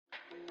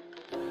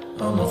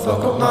I'ma fuck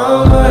up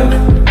my life.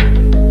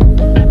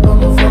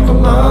 I'ma fuck up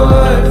my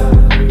life.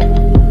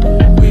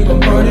 We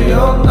gon' party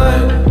all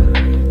night.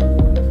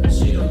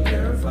 She don't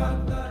care if I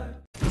die.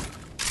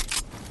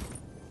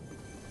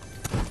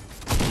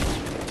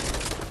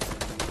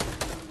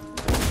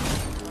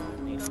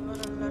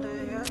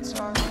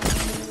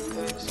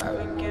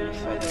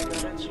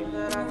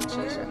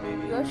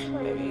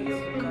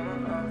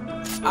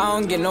 I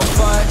don't get no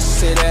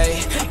fucks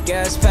today.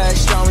 Gas pack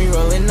strong, we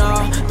rolling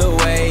all the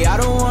way. I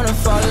don't wanna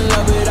fall in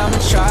love, but I'ma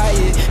try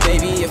it.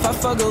 Baby, if I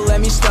fuck her, let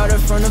me start her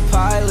from the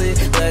pilot.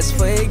 Let's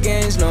play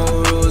games, no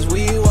rules,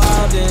 we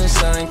wildin'.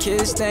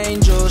 Sun-kissed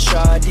angel,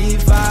 shawty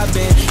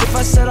vibin'. If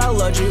I said I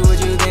loved you,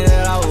 would you think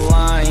that I was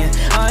lying?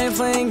 I ain't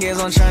playing games,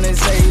 I'm tryna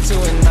take you to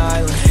an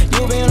island.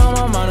 You been on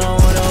my mind, I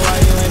wonder why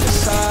you ain't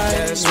decide.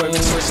 Yeah,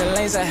 swerving, switching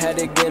lanes, I had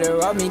to get her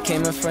off me.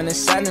 Came in front of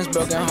sadness,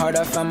 broken heart,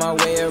 I found my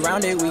way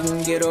around it. We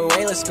can get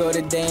away, let's go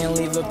today and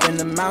leave up in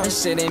the mountains.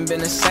 Shit ain't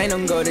been the same,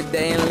 don't go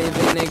today and leave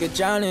a nigga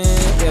drowning.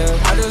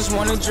 Yeah, I just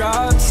wanna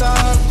drop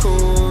top,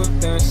 cool.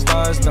 Them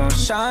stars don't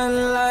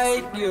shine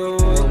like you.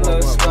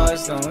 The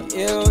stars don't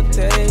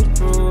irritate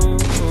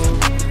proof.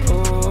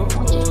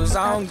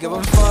 I don't give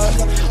a fuck.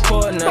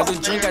 Pour another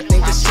drink, I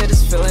think this shit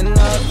is filling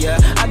up. Yeah,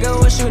 I got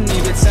what you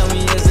need, but tell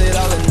me, is it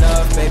all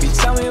enough? Baby,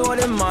 tell me what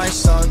it might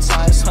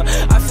sometimes.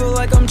 I feel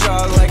like I'm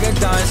drugged, like a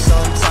dime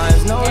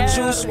sometimes. No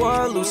juice,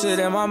 world lucid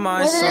in my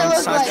mind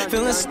sometimes.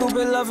 Feeling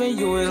stupid, loving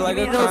you is like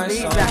a crime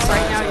sometimes.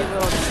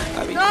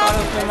 I be caught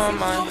up in my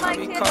mind, I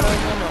be caught up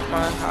in my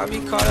mind, I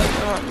be caught up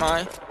in my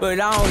mind. But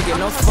I don't get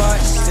no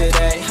fucks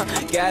today.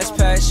 Gas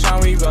pack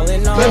strong, we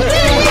rolling on the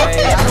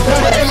way. I don't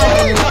wanna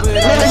fall in love, but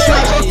I'ma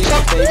try it.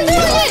 Baby, if I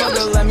fuck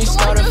her, let me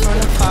start her from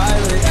the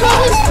pilot.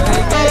 Let's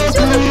play games,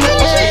 no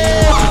rules, we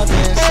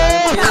wildin'.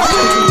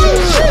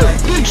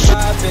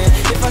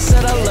 If I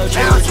said I loved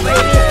you, would you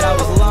think that I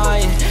was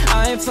lying?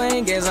 I ain't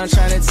playing games, I'm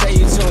tryna take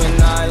you to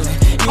an island.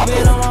 You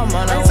been on my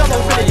mind, I wonder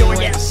why you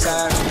ain't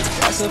beside me.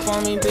 That's up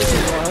on me, bitch,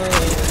 you wanna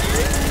leave.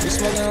 You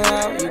smoking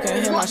loud, you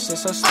can hear my shit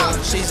so slow.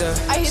 She's a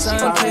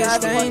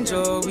sun-kissed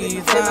angel,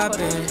 we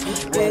vibing.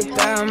 With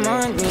that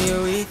money,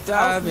 we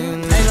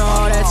thriving. Ain't no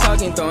all that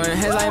talking, throwing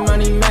heads like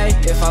money made.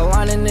 If I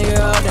line a nigga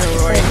up, then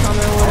Rory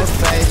coming with a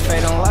face.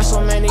 Fade don't lost so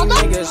many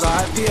niggas,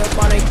 RIP up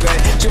on the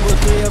grave. Triple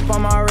 3 up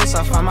on my wrist,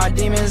 I find my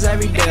demons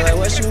every day. Like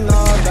what you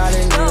know, got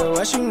it, nigga,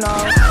 what you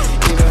know.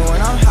 Even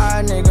when I'm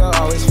high, nigga,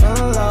 always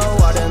feeling low.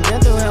 I done been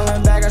through hell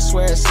and back, I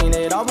swear I've seen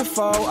it all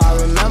before. I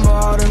remember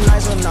all the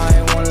nights when I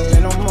ain't wanna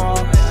live no more.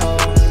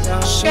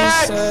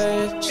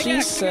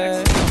 She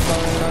said, I'm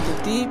falling off the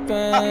deep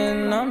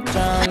end, I'm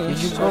drowning.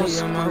 Shorty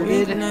on my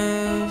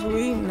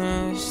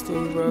weakness.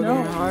 2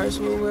 broken hearts,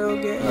 we will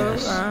get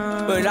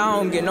around. But I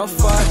don't get no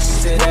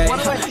fucks today.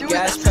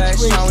 Gas pack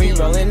strong, we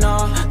rolling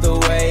all the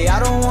way. I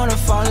don't wanna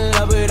fall in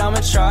love, but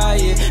I'ma try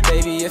it.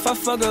 Baby, if I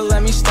fuck her,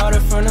 let me start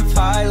her from the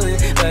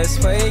pilot. Let's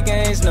play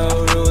games, no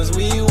rules,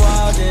 we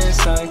wildin'.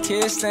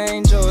 Sun-kissed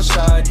angel,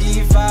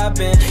 shawty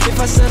vibin'. If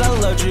I said I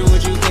loved you,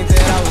 would you think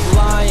that I was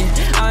lying?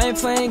 I ain't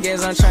playing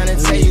games, I'm tryna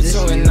take you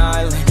to an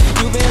island.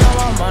 You been on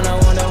my mind, I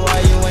wonder why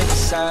you ain't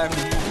beside me.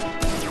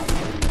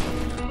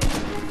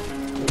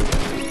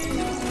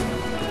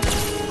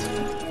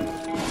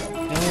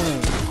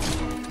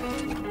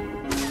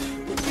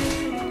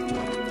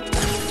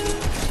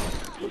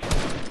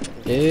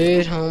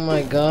 Dude, oh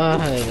my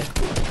god.